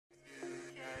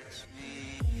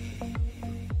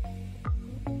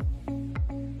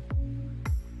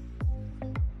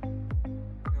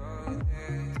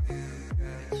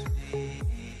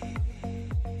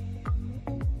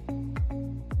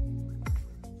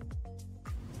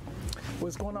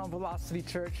What's going on, Velocity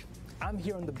Church? I'm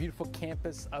here on the beautiful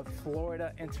campus of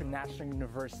Florida International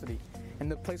University, in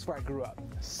the place where I grew up,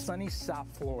 sunny South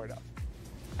Florida.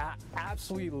 I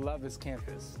absolutely love this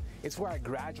campus. It's where I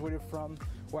graduated from,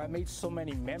 where I made so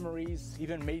many memories,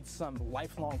 even made some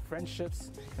lifelong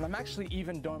friendships, and I'm actually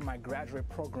even doing my graduate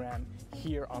program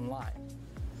here online.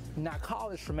 Now,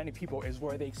 college for many people is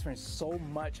where they experience so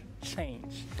much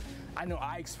change. I know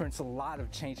I experienced a lot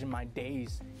of change in my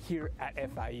days here at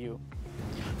FIU.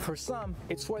 For some,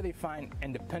 it's where they find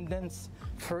independence,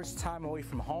 first time away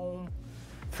from home.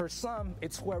 For some,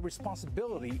 it's where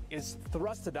responsibility is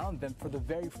thrusted on them for the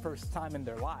very first time in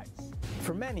their lives.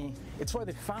 For many, it's where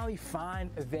they finally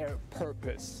find their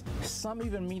purpose. Some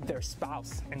even meet their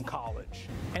spouse in college.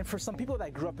 And for some people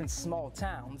that grew up in small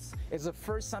towns, it's the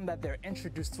first time that they're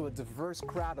introduced to a diverse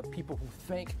crowd of people who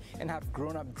think and have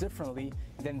grown up differently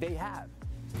than they have.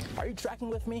 Are you tracking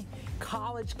with me?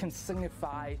 College can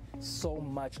signify so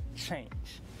much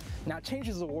change. Now, change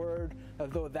is a word,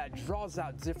 though, that draws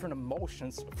out different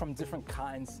emotions from different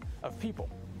kinds of people.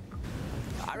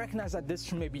 I recognize that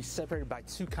this may be separated by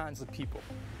two kinds of people.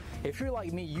 If you're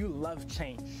like me, you love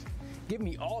change. Give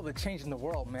me all the change in the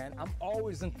world, man. I'm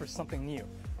always in for something new,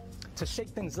 to shake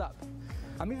things up.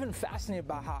 I'm even fascinated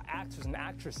by how actors and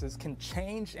actresses can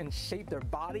change and shape their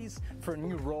bodies for a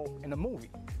new role in a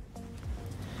movie.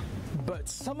 But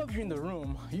some of you in the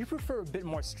room, you prefer a bit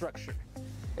more structure.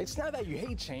 It's not that you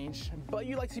hate change, but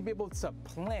you like to be able to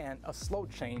plan a slow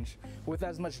change with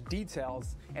as much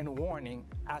details and warning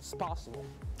as possible.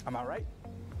 Am I right?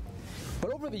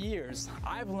 But over the years,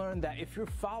 I've learned that if you're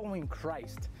following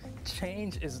Christ,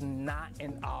 change is not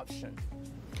an option.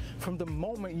 From the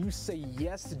moment you say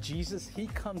yes to Jesus, he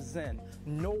comes in,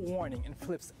 no warning, and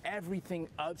flips everything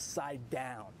upside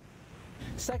down.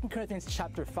 2 Corinthians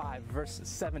chapter 5, verse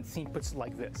 17 puts it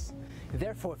like this.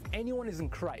 Therefore, if anyone is in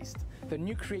Christ, the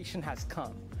new creation has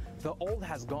come. The old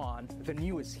has gone, the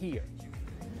new is here.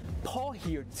 Paul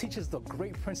here teaches the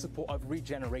great principle of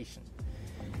regeneration.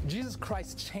 Jesus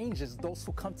Christ changes those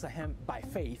who come to him by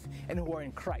faith and who are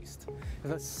in Christ.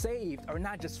 The saved are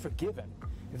not just forgiven,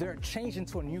 they're changed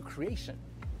into a new creation.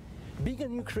 Being a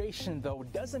new creation, though,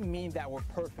 doesn't mean that we're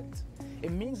perfect.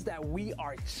 It means that we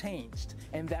are changed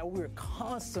and that we're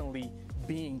constantly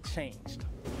being changed.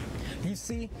 You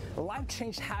see, life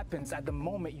change happens at the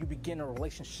moment you begin a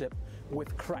relationship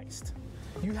with Christ.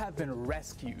 You have been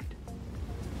rescued.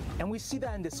 And we see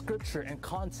that in the scripture and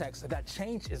context that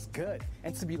change is good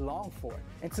and to be longed for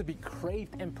and to be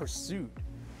craved and pursued.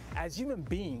 As human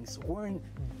beings, we're in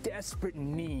desperate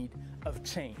need of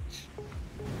change.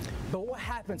 But what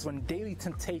happens when daily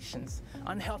temptations,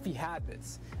 unhealthy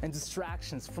habits, and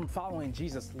distractions from following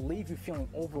Jesus leave you feeling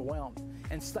overwhelmed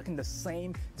and stuck in the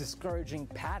same discouraging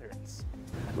patterns?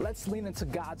 Let's lean into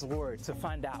God's word to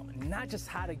find out not just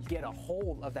how to get a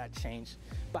hold of that change,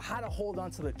 but how to hold on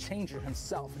to the changer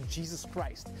himself, Jesus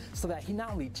Christ, so that he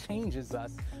not only changes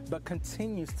us, but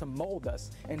continues to mold us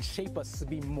and shape us to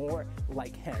be more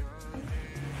like him.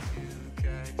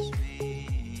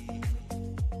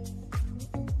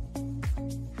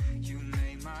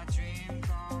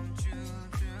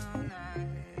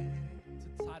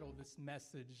 This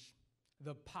message,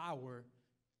 the power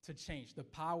to change, the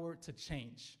power to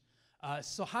change.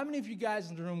 So how many of you guys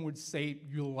in the room would say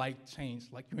you like change,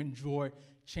 like you enjoy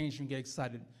change and get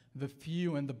excited? The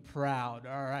few and the proud.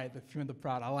 All right, the few and the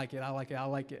proud. I like it, I like it, I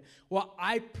like it. Well,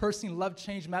 I personally love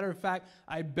change. Matter of fact,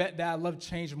 I bet that I love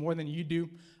change more than you do.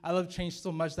 I love change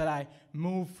so much that I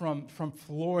moved from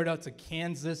Florida to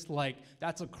Kansas. Like,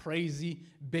 that's a crazy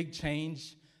big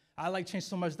change. I like change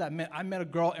so much that I met a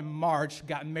girl in March,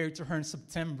 got married to her in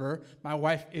September. My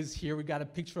wife is here. We got a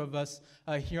picture of us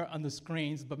here on the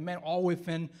screens. But man, all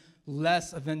within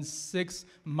less than 6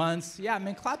 months. Yeah,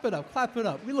 man, clap it up, clap it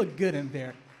up. We look good in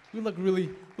there. We look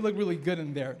really good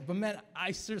in there. But man,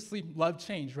 I seriously love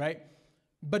change, right?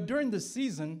 But during the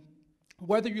season,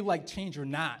 whether you like change or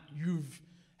not, you've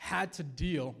had to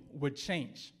deal with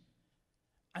change.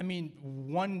 I mean,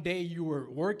 one day you were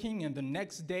working and the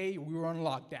next day we were on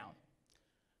lockdown.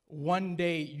 One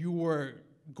day you were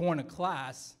going to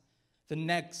class, the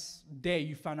next day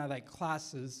you found out that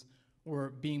classes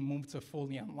were being moved to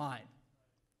fully online.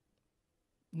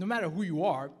 No matter who you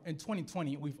are, in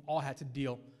 2020, we've all had to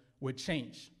deal with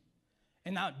change.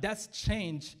 And now that's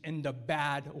change in the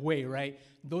bad way, right?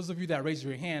 Those of you that raise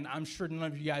your hand, I'm sure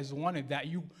none of you guys wanted that.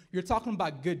 You're talking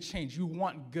about good change. You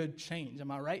want good change,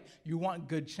 am I right? You want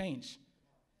good change.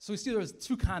 So you see there's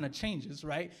two kind of changes,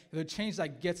 right? The change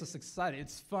that gets us excited.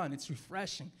 It's fun, it's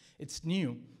refreshing, it's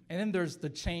new. And then there's the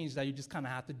change that you just kind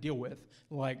of have to deal with,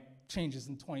 like changes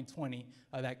in 2020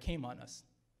 that came on us.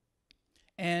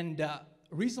 And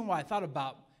reason why I thought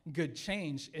about good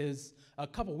change is a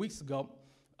couple weeks ago,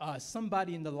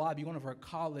 somebody in the lobby, one of our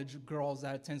college girls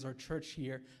that attends our church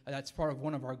here, that's part of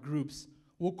one of our groups,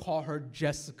 we'll call her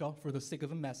Jessica for the sake of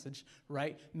the message,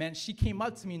 right? Man, she came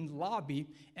up to me in the lobby,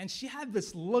 and she had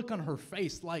this look on her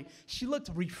face, like she looked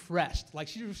refreshed, like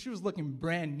she was looking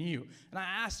brand new. And I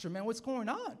asked her, man, what's going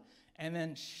on? And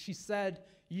then she said,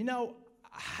 you know,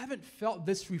 I haven't felt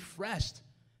this refreshed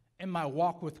in my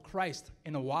walk with Christ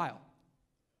in a while.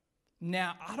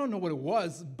 Now, I don't know what it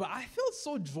was, but I felt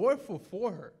so joyful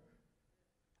for her.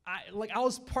 I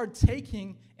was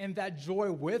partaking in that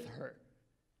joy with her.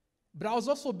 But I was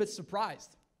also a bit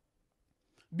surprised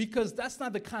because that's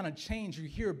not the kind of change you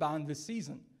hear about in this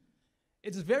season.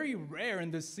 It's very rare in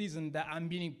this season that I'm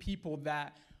meeting people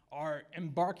that are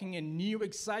embarking in new,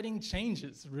 exciting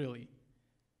changes, really.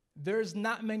 There's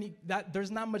not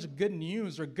much good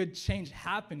news or good change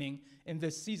happening in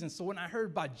this season. So when I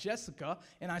heard about Jessica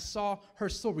and I saw her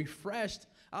so refreshed,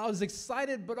 I was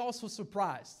excited but also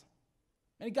surprised.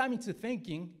 And it got me to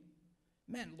thinking,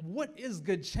 man, what is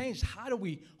good change? How do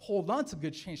we hold on to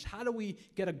good change? How do we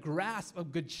get a grasp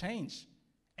of good change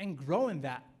and grow in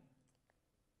that?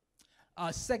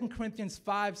 2 Corinthians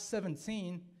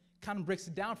 5:17 kind of breaks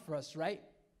it down for us, right?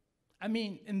 I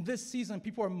mean, in this season,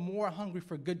 people are more hungry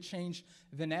for good change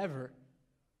than ever.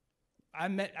 I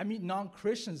meet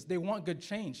non-Christians, they want good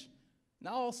change. And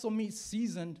I also meet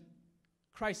seasoned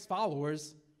Christ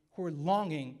followers who are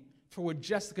longing for what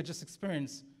Jessica just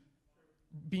experienced,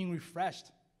 being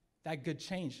refreshed, that good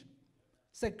change.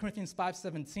 2 Corinthians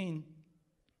 5:17,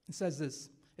 it says this.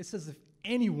 It says, if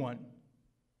anyone,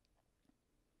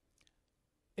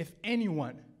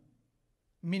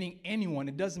 meaning anyone,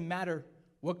 it doesn't matter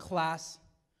what class,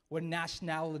 what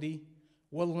nationality,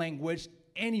 what language,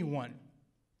 anyone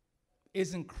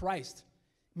is in Christ,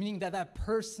 meaning that that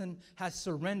person has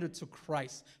surrendered to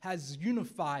Christ, has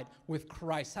unified with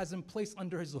Christ, has been placed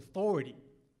under his authority,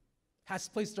 has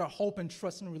placed their hope and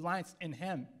trust and reliance in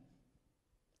him.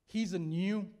 He's a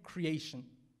new creation.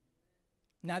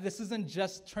 Now, this isn't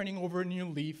just turning over a new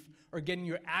leaf or getting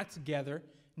your act together.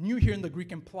 New here in the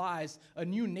Greek implies a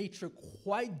new nature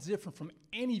quite different from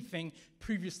anything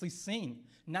previously seen.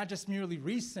 Not just merely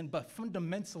recent, but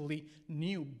fundamentally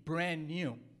new, brand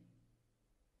new.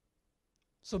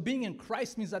 So being in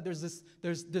Christ means that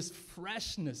there's this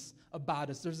freshness about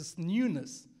us. There's this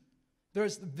newness.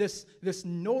 There's this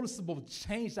noticeable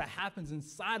change that happens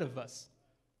inside of us.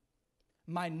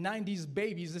 My 90s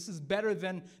babies, this is better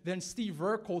than Steve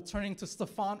Urkel turning to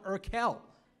Stefan Urkel.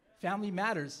 Family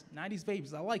Matters, 90s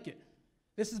babies, I like it.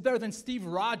 This is better than Steve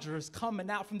Rogers coming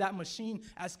out from that machine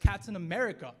as Captain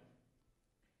America.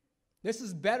 This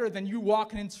is better than you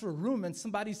walking into a room and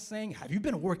somebody saying, have you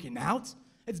been working out?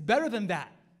 It's better than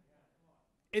that.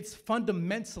 It's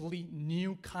fundamentally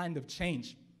new kind of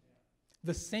change.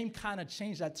 The same kind of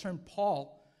change that turned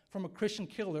Paul from a Christian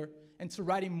killer into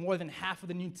writing more than half of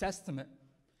the New Testament.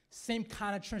 Same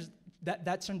kind of change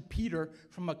that turned Peter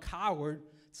from a coward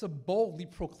to boldly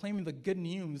proclaiming the good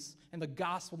news and the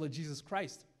gospel of Jesus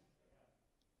Christ.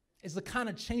 It's the kind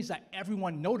of change that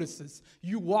everyone notices.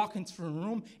 You walk into a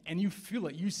room and you feel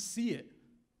it, you see it.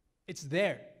 It's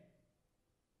there.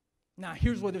 Now,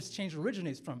 here's where this change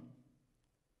originates from.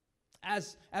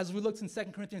 As we looked in 2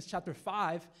 Corinthians chapter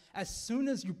 5, as soon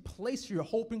as you place your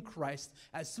hope in Christ,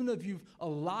 as soon as you've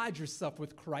allied yourself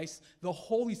with Christ, the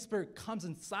Holy Spirit comes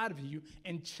inside of you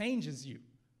and changes you.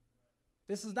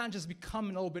 This is not just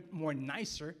becoming a little bit more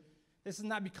nicer. This is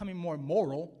not becoming more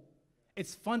moral.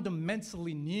 It's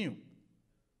fundamentally new.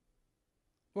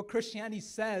 What Christianity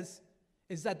says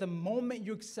is that the moment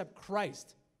you accept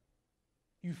Christ,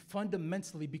 you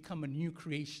fundamentally become a new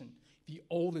creation. The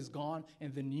old is gone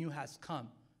and the new has come.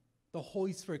 The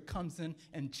Holy Spirit comes in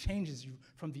and changes you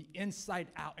from the inside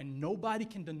out, and nobody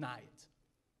can deny it.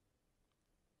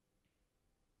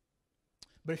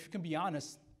 But if you can be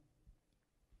honest,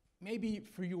 maybe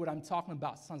for you what I'm talking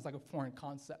about sounds like a foreign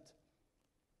concept.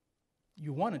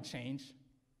 You want to change,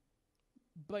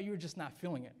 but you're just not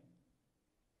feeling it.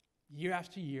 Year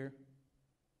after year,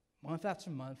 month after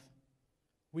month,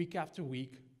 week after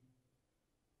week,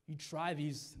 you try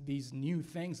these new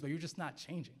things, but you're just not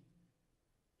changing.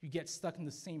 You get stuck in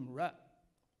the same rut.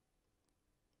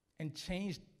 And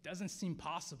change doesn't seem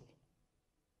possible.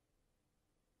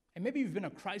 And maybe you've been a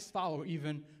Christ follower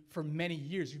even for many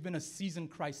years. You've been a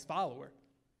seasoned Christ follower.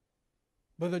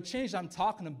 But the change I'm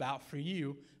talking about for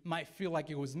you might feel like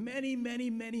it was many, many,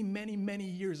 many, many, many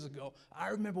years ago. I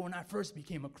remember when I first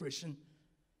became a Christian.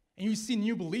 And you see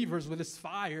new believers with this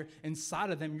fire inside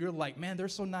of them. You're like, man, they're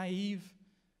so naive.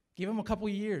 Give them a couple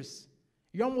of years.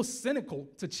 You're almost cynical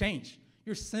to change.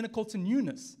 You're cynical to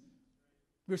newness.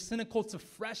 You're cynical to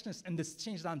freshness and this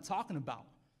change that I'm talking about.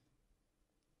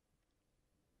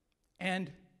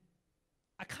 And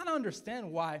I kind of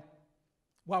understand why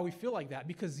we feel like that.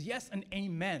 Because yes and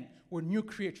amen, we're new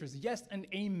creatures. Yes and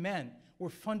amen, we're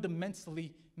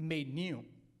fundamentally made new.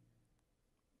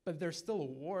 But there's still a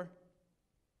war.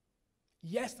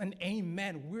 Yes and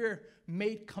amen, we're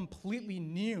made completely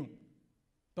new.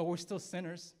 But we're still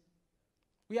sinners.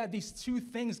 We have these two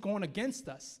things going against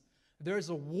us. There's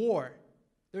a war.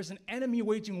 There's an enemy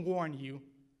waging war on you.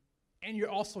 And you're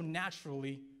also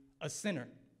naturally a sinner.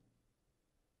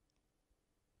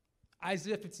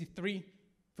 Isaiah 53,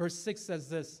 verse 6 says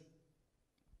this: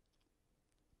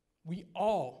 we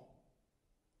all,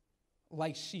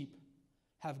 like sheep,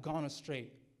 have gone astray.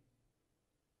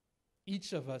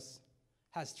 Each of us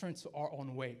has turned to our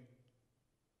own way.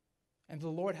 And the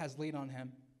Lord has laid on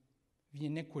him the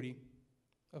iniquity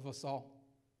of us all.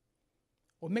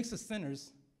 What makes us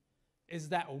sinners is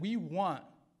that we want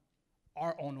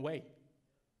our own way.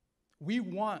 We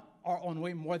want our own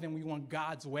way more than we want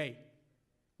God's way.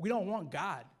 We don't want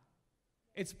God.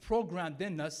 It's programmed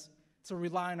in us to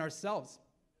rely on ourselves.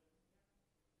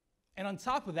 And on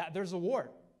top of that, there's a war.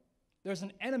 There's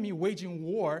an enemy waging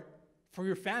war for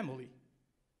your family.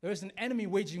 There's an enemy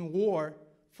waging war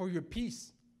for your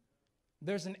peace.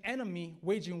 There's an enemy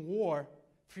waging war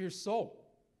for your soul.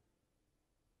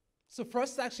 So for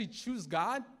us to actually choose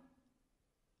God,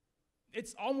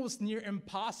 it's almost near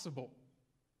impossible.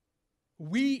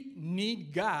 We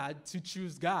need God to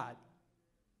choose God.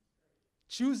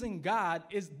 Choosing God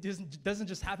doesn't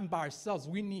just happen by ourselves.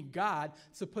 We need God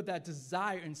to put that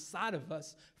desire inside of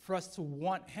us for us to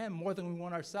want him more than we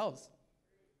want ourselves.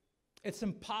 It's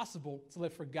impossible to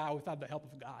live for God without the help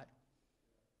of God.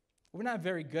 We're not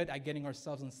very good at getting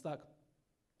ourselves unstuck.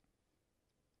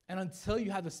 And until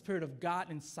you have the Spirit of God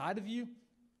inside of you,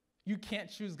 you can't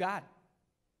choose God.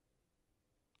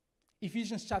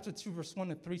 Ephesians chapter 2, verse 1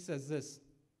 to 3 says this: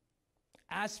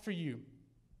 as for you,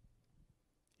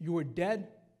 you were dead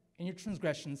in your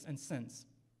transgressions and sins,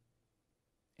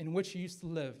 in which you used to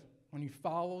live when you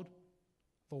followed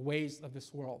the ways of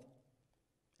this world,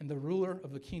 and the ruler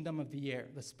of the kingdom of the air,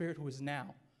 the spirit who is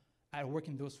now at work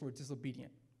in those who are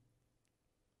disobedient.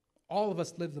 All of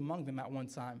us lived among them at one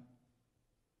time,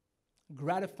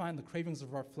 gratifying the cravings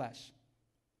of our flesh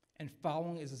and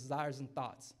following its desires and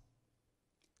thoughts.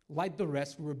 Like the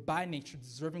rest, we were by nature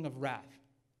deserving of wrath.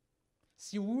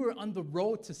 See, we were on the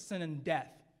road to sin and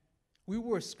death. We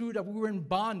were screwed up. We were in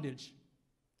bondage.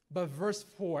 But verse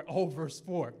 4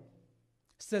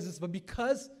 says this: but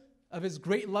because of his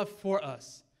great love for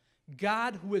us,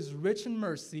 God, who is rich in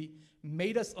mercy,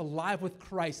 made us alive with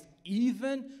Christ,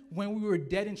 even when we were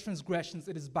dead in transgressions.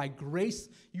 It is by grace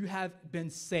you have been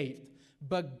saved.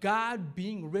 But God,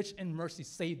 being rich in mercy,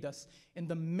 saved us in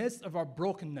the midst of our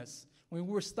brokenness, when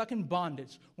we were stuck in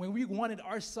bondage, when we wanted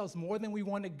ourselves more than we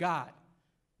wanted God.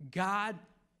 God,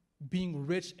 being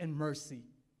rich in mercy,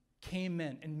 came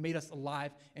in and made us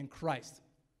alive in Christ.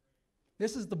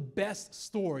 This is the best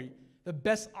story, the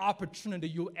best opportunity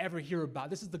you'll ever hear about.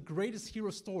 This is the greatest hero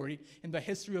story in the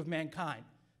history of mankind.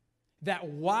 That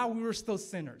while we were still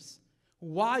sinners,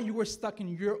 while you were stuck in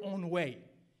your own way,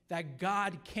 that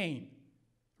God came,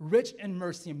 rich in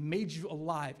mercy, and made you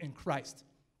alive in Christ.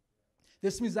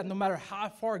 This means that no matter how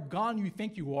far gone you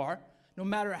think you are, no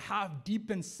matter how deep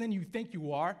in sin you think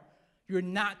you are, you're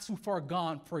not too far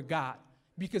gone for God,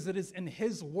 because it is in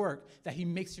his work that he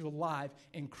makes you alive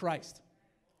in Christ.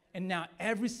 And now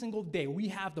every single day we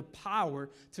have the power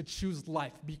to choose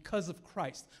life because of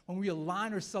Christ. When we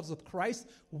align ourselves with Christ,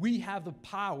 we have the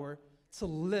power to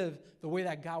live the way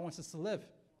that God wants us to live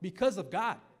because of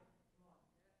God.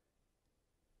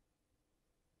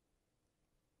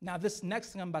 Now, this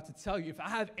next thing I'm about to tell you, if I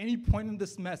have any point in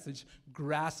this message,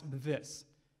 grasp this.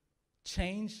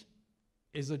 Change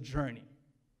is a journey.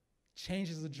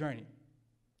 Change is a journey.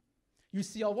 You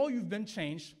see, although you've been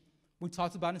changed, we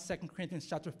talked about in 2 Corinthians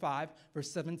chapter 5,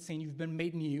 verse 17, you've been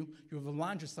made new, you have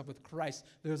aligned yourself with Christ.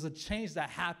 There's a change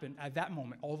that happened at that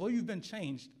moment. Although you've been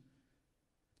changed,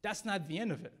 that's not the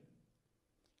end of it.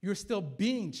 You're still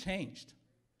being changed.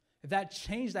 That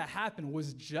change that happened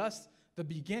was just the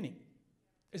beginning.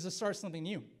 It's to start something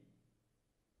new.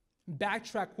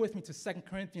 Backtrack with me to 2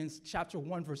 Corinthians chapter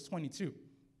 1, verse 22.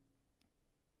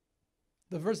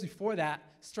 The verse before that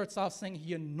starts off saying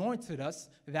he anointed us,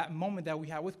 that moment that we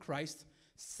had with Christ,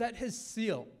 set his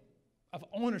seal of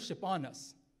ownership on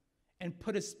us, and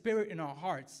put his spirit in our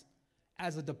hearts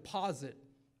as a deposit,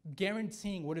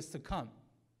 guaranteeing what is to come.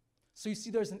 So you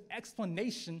see, there's an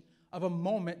explanation of a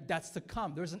moment that's to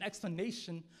come. There's an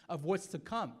explanation of what's to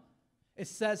come. It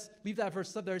says, leave that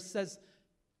verse up there, it says,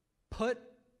 put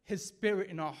his spirit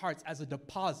in our hearts as a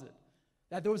deposit.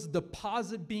 That there was a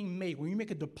deposit being made. When you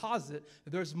make a deposit,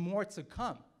 there's more to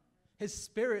come. His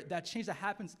spirit, that change that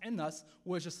happens in us,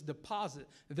 was just a deposit.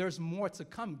 There's more to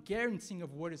come, guaranteeing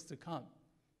of what is to come.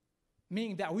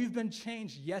 Meaning that we've been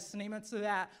changed, yes and amen to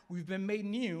that. We've been made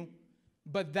new,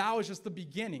 but that was just the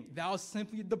beginning. That was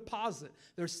simply a deposit.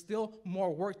 There's still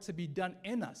more work to be done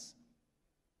in us.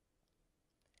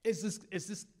 Is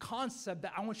this concept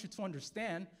that I want you to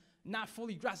understand, not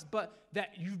fully grasped, but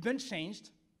that you've been changed,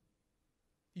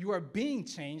 you are being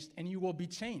changed, and you will be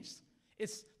changed.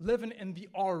 It's living in the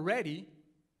already,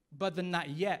 but the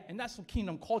not yet. And that's what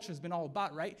kingdom culture has been all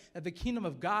about, right? That the kingdom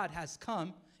of God has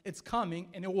come, it's coming,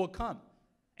 and it will come.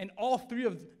 And all three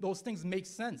of those things make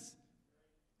sense.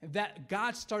 That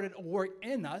God started a work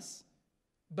in us,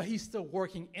 but he's still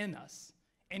working in us.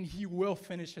 And he will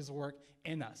finish his work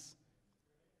in us.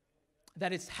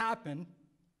 That it's happened,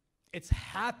 it's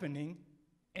happening,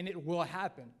 and it will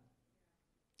happen.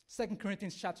 2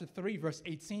 Corinthians chapter 3, verse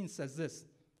 18 says this.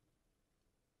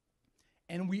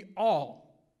 And we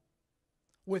all,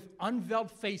 with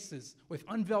unveiled faces,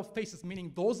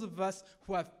 meaning those of us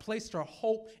who have placed our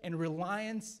hope and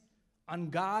reliance on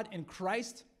God and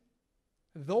Christ,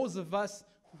 those of us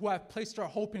who have placed our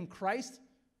hope in Christ,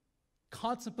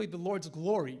 contemplate the Lord's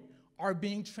glory, are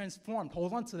being transformed.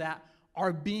 Hold on to that.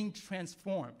 Are being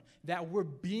transformed, that we're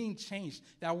being changed,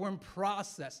 that we're in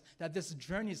process, that this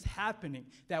journey is happening,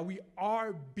 that we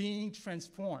are being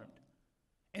transformed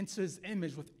into his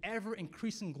image with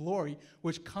ever-increasing glory,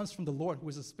 which comes from the Lord, who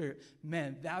is the Spirit.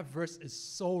 Man, that verse is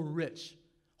so rich.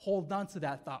 Hold on to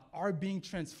that thought, are being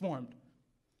transformed.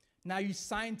 Now, you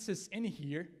scientists in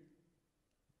here,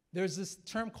 there's this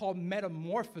term called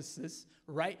metamorphosis,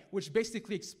 right, which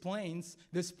basically explains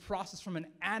this process from an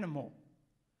animal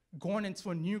going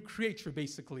into a new creature,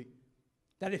 basically,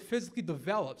 that it physically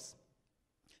develops,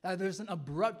 that there's an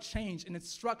abrupt change in its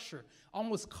structure,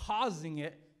 almost causing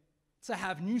it to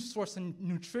have new source of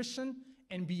nutrition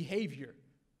and behavior.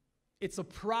 It's a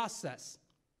process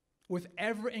with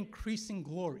ever-increasing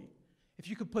glory. If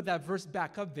you could put that verse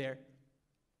back up there,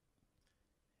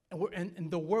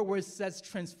 and the word where it says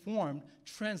transformed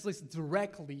translates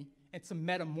directly into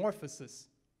metamorphosis.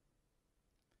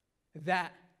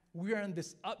 That we are in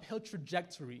this uphill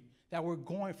trajectory, that we're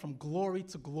going from glory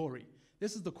to glory.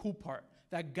 This is the cool part,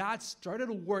 that God started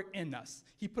a work in us.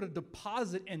 He put a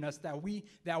deposit in us that we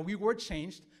were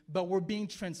changed, but we're being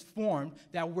transformed,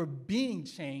 that we're being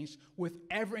changed with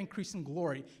ever-increasing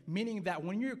glory, meaning that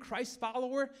when you're a Christ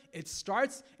follower, it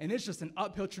starts and it's just an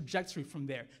uphill trajectory from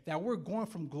there, that we're going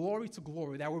from glory to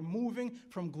glory, that we're moving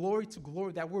from glory to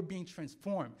glory, that we're being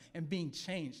transformed and being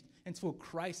changed into what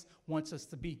Christ wants us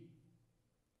to be.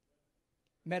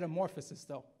 Metamorphosis,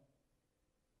 though.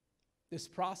 This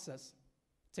process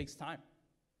takes time.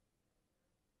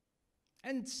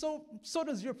 And so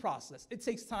does your process. It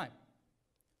takes time.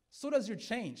 So does your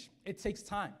change. It takes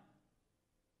time.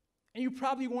 And you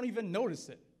probably won't even notice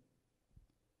it.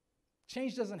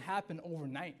 Change doesn't happen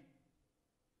overnight.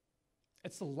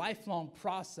 It's a lifelong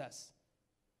process,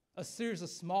 a series of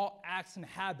small acts and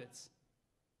habits.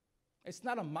 It's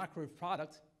not a microwave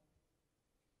product.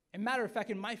 As a matter of fact,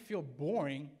 it might feel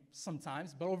boring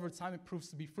sometimes, but over time it proves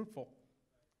to be fruitful.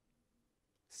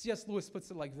 C.S. Lewis puts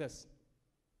it like this.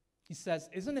 He says,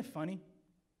 isn't it funny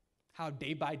how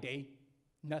day by day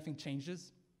nothing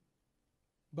changes,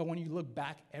 but when you look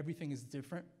back, everything is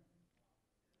different?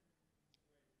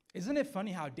 Isn't it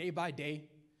funny how day by day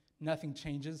nothing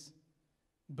changes,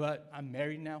 but I'm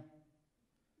married now?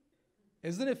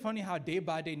 Isn't it funny how day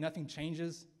by day nothing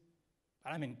changes,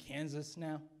 but I'm in Kansas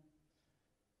now?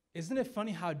 Isn't it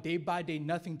funny how day by day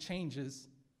nothing changes,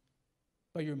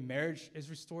 but your marriage is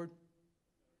restored?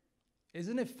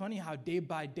 Isn't it funny how day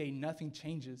by day nothing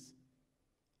changes,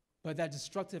 but that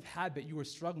destructive habit you were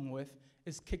struggling with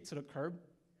is kicked to the curb?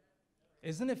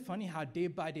 Isn't it funny how day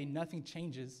by day nothing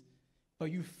changes,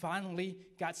 but you finally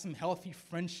got some healthy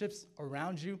friendships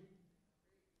around you?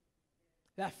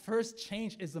 That first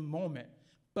change is a moment,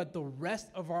 but the rest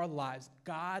of our lives,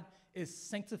 God is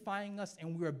sanctifying us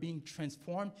and we are being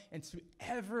transformed into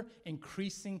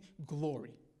ever-increasing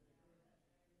glory.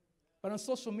 But on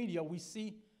social media, we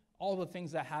see all the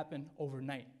things that happen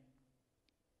overnight.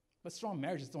 But strong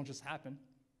marriages don't just happen.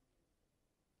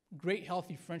 Great,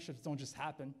 healthy friendships don't just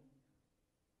happen.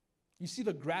 You see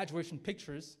the graduation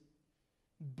pictures,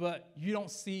 but you don't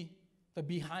see the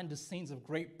behind the scenes of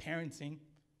great parenting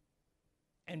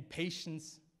and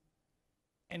patience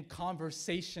and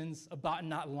conversations about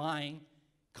not lying,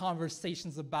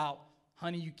 conversations about,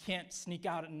 honey, you can't sneak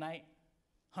out at night.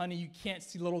 Honey, you can't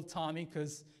see little Tommy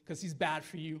because he's bad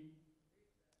for you.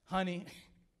 Honey,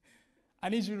 I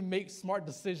need you to make smart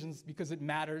decisions because it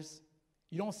matters.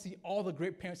 You don't see all the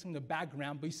great parenting in the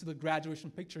background, but you see the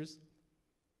graduation pictures.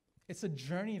 It's a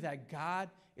journey that God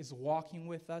is walking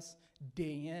with us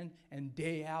day in and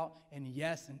day out. And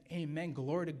yes and amen,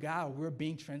 glory to God, we're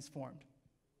being transformed.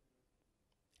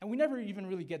 And we never even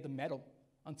really get the medal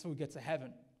until we get to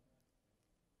heaven.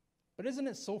 But isn't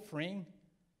it so freeing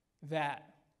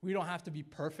that we don't have to be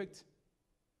perfect?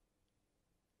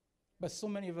 But so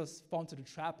many of us fall into the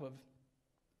trap of,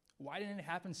 why didn't it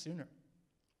happen sooner?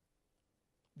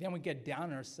 Then we get down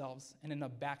on ourselves and end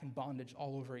up back in bondage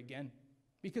all over again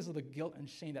because of the guilt and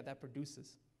shame that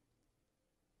produces.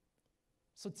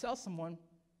 So tell someone,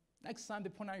 next time they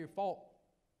point out your fault,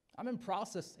 I'm in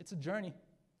process. It's a journey.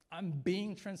 I'm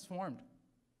being transformed.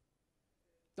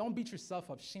 Don't beat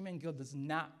yourself up. Shame and guilt does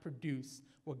not produce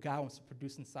what God wants to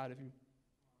produce inside of you.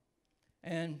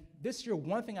 And this year,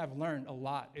 one thing I've learned a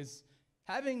lot is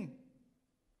having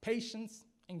patience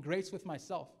and grace with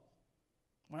myself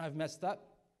when I've messed up,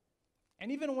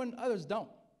 and even when others don't.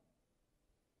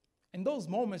 In those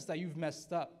moments that you've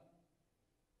messed up,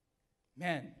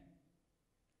 man,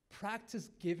 practice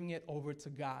giving it over to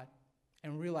God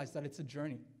and realize that it's a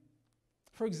journey.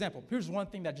 For example, here's one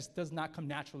thing that just does not come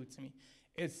naturally to me.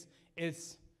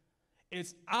 It's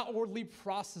outwardly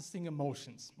processing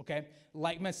emotions, okay?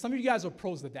 Like, man, some of you guys are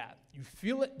pros at that. You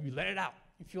feel it, you let it out.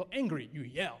 You feel angry, you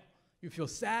yell. You feel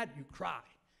sad, you cry.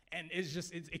 And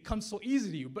it comes so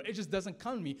easy to you, but it just doesn't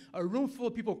come to me. A room full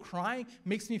of people crying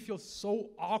makes me feel so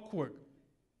awkward.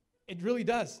 It really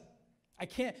does. I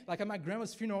can't, like at my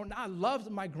grandma's funeral, I loved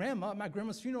my grandma. At my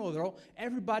grandma's funeral, though,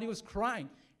 everybody was crying.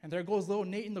 And there goes little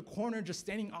Nate in the corner just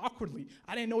standing awkwardly.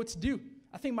 I didn't know what to do.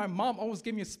 I think my mom almost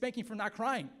gave me a spanking for not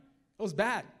crying. It was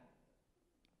bad.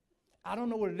 I don't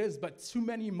know what it is, but too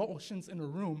many emotions in a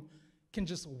room can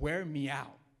just wear me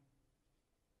out.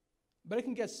 But it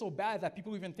can get so bad that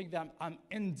people even think that I'm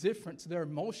indifferent to their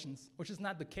emotions, which is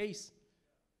not the case,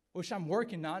 which I'm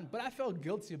working on, but I felt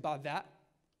guilty about that.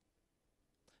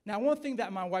 Now, one thing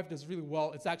that my wife does really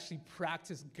well is actually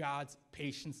practice God's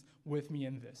patience with me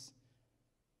in this.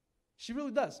 She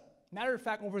really does. Matter of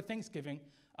fact, over Thanksgiving,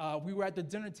 we were at the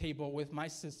dinner table with my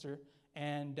sister,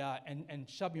 and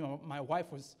Shelby, my wife,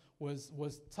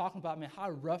 was talking about, man, how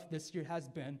rough this year has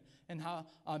been, and how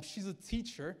she's a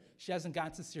teacher. She hasn't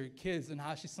gotten to see her kids, and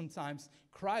how she sometimes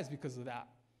cries because of that.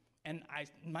 And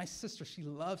my sister, she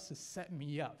loves to set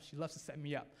me up. She loves to set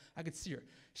me up. I could see her.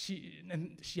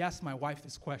 She asked my wife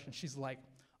this question. She's like,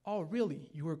 oh, really?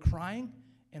 You were crying?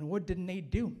 And what did Nate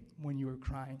do when you were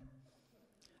crying?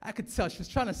 I could tell she was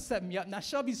trying to set me up. Now,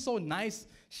 Shelby's so nice.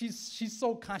 She's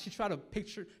so kind. She tried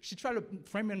to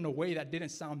frame it in a way that didn't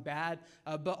sound bad.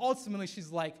 But ultimately,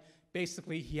 she's like,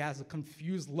 basically, he has a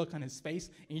confused look on his face,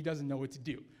 and he doesn't know what to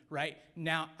do, right?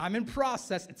 Now, I'm in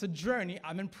process. It's a journey.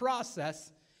 I'm in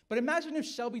process. But imagine if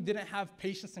Shelby didn't have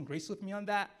patience and grace with me on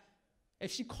that.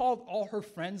 If she called all her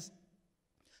friends,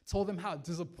 told them how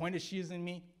disappointed she is in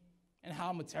me, and how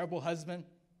I'm a terrible husband,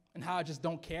 and how I just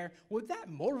don't care, would that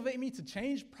motivate me to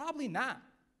change? Probably not.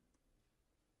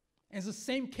 And it's the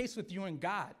same case with you and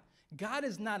God. God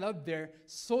is not up there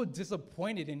so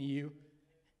disappointed in you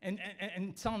and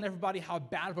telling everybody how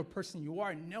bad of a person you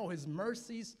are. No, his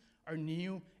mercies are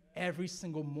new every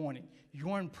single morning.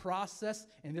 You're in process,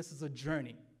 and this is a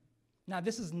journey. Now,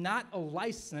 this is not a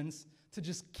license to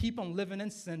just keep on living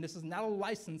in sin. This is not a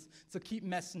license to keep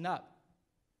messing up.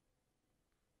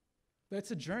 But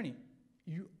it's a journey.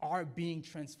 You are being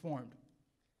transformed.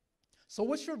 So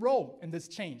what's your role in this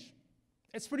change?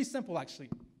 It's pretty simple, actually.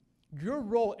 Your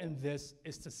role in this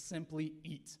is to simply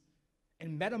eat.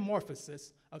 In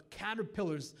metamorphosis, a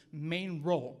caterpillar's main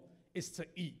role is to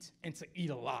eat, and to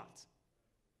eat a lot.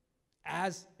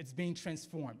 As it's being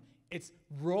transformed, its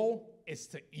role is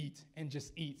to eat and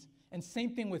just eat. And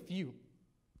same thing with you.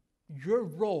 Your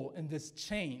role in this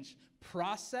change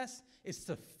process is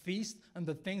to feast on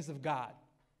the things of God.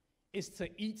 Is to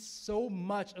eat so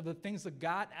much of the things of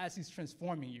God as he's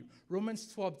transforming you.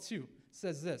 Romans 12:2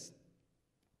 says this: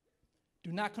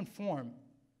 do not conform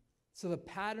to the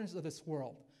patterns of this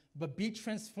world, but be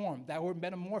transformed, that word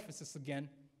metamorphosis again,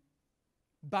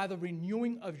 by the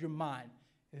renewing of your mind.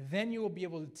 Then you will be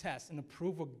able to test and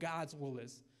approve what God's will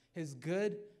is, his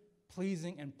good,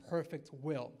 pleasing, and perfect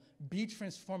will. be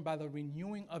transformed by the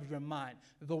renewing of your mind.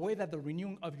 The way that the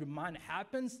renewing of your mind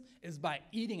happens is by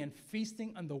eating and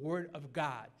feasting on the word of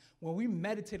God. When we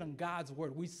meditate on God's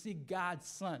word, we see God's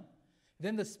Son.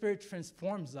 Then the Spirit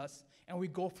transforms us, and we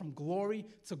go from glory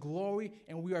to glory,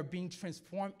 and we are being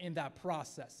transformed in that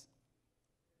process.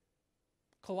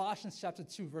 Colossians chapter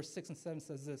 2, verse 6 and 7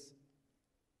 says this.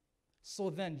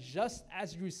 So then, just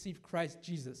as you receive Christ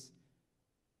Jesus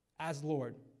as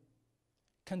Lord,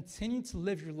 continue to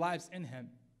live your lives in him,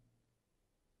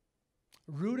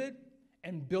 rooted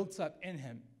and built up in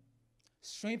him,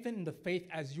 strengthened in the faith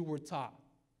as you were taught,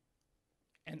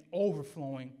 and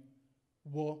overflowing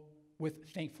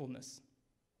with thankfulness.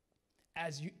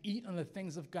 As you eat on the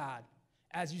things of God,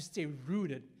 as you stay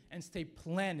rooted and stay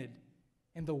planted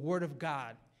in the word of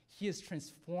God, he is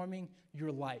transforming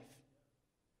your life.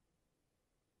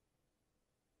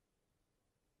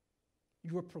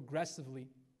 You are progressively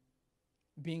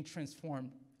being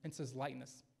transformed into his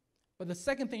likeness. But the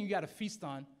second thing you got to feast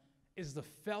on is the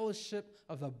fellowship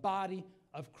of the body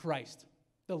of Christ,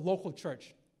 the local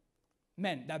church.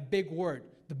 Men, that big word,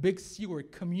 the big C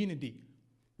word, community.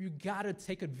 You got to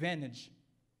take advantage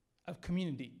of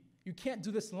community. You can't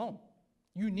do this alone.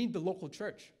 You need the local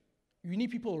church. You need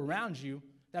people around you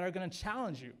that are going to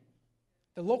challenge you.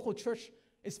 The local church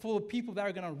is full of people that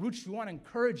are going to root you on,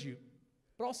 encourage you,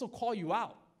 but also call you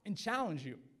out and challenge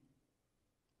you.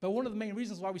 But one of the main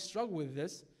reasons why we struggle with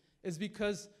this is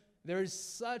because there is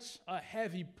such a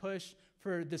heavy push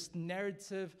for this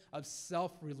narrative of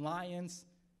self-reliance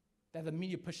that the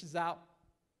media pushes out,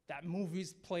 that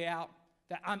movies play out,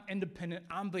 that I'm independent,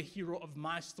 I'm the hero of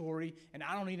my story, and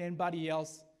I don't need anybody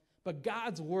else. But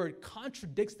God's word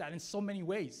contradicts that in so many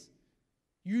ways.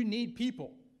 You need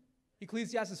people.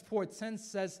 Ecclesiastes 4:10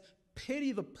 says,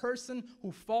 pity the person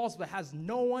who falls but has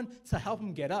no one to help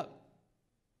him get up.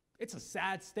 It's a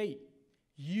sad state.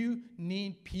 You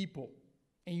need people,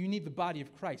 and you need the body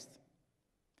of Christ.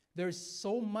 There's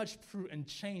so much fruit and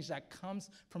change that comes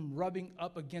from rubbing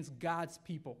up against God's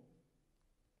people.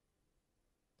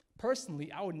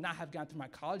 Personally, I would not have gone through my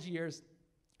college years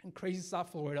in crazy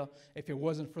South Florida if it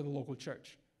wasn't for the local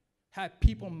church. Had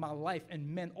people in my life and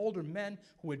men, older men,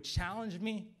 who would challenge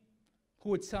me, who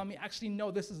would tell me, actually,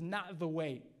 no, this is not the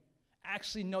way.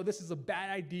 Actually, no, this is a bad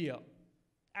idea.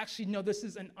 Actually, no, this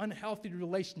is an unhealthy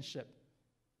relationship.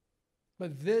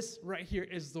 But this right here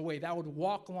is the way that would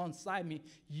walk alongside me.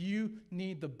 You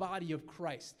need the body of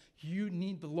Christ. You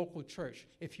need the local church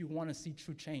if you want to see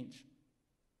true change.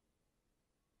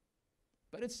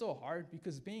 But it's so hard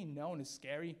because being known is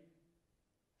scary.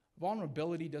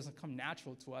 Vulnerability doesn't come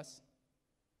natural to us.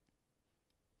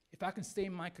 If I can stay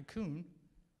in my cocoon,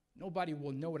 nobody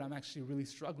will know what I'm actually really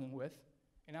struggling with,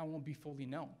 and I won't be fully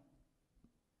known.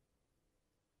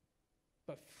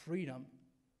 But freedom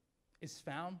is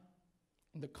found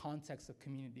in the context of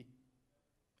community,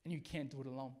 and you can't do it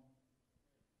alone.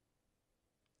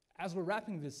 As we're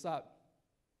wrapping this up,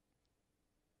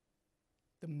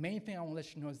 the main thing I want to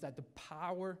let you know is that the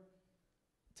power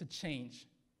to change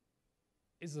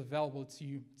is available to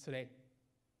you today.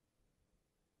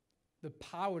 The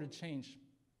power to change,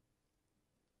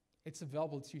 it's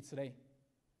available to you today.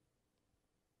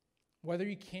 Whether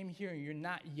you came here and you're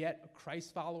not yet a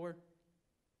Christ follower,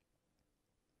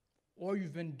 or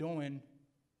you've been doing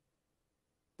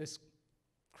this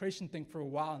Christian thing for a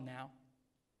while now,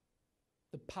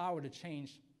 the power to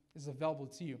change is available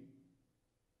to you.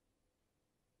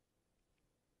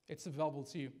 It's available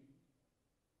to you.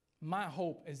 My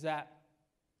hope is that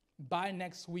by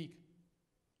next week,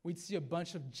 we'd see a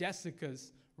bunch of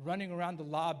Jessicas running around the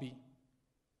lobby,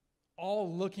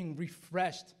 all looking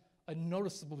refreshed, a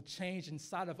noticeable change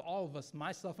inside of all of us,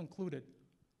 myself included.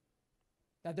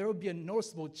 That there will be a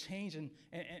noticeable change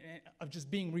of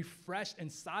just being refreshed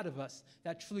inside of us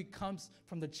that truly comes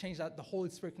from the change that the Holy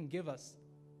Spirit can give us.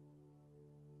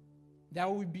 That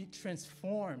we would be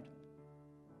transformed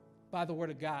by the Word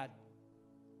of God.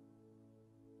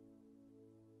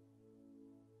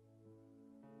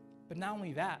 But not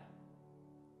only that,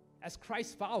 as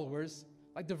Christ followers,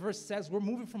 like the verse says, we're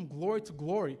moving from glory to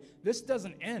glory. This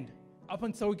doesn't end up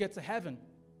until we get to heaven.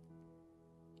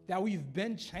 That we've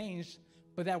been changed,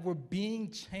 but that we're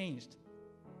being changed.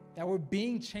 That we're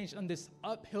being changed on this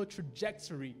uphill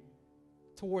trajectory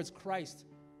towards Christ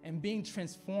and being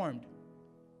transformed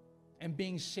and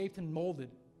being shaped and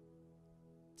molded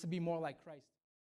to be more like Christ.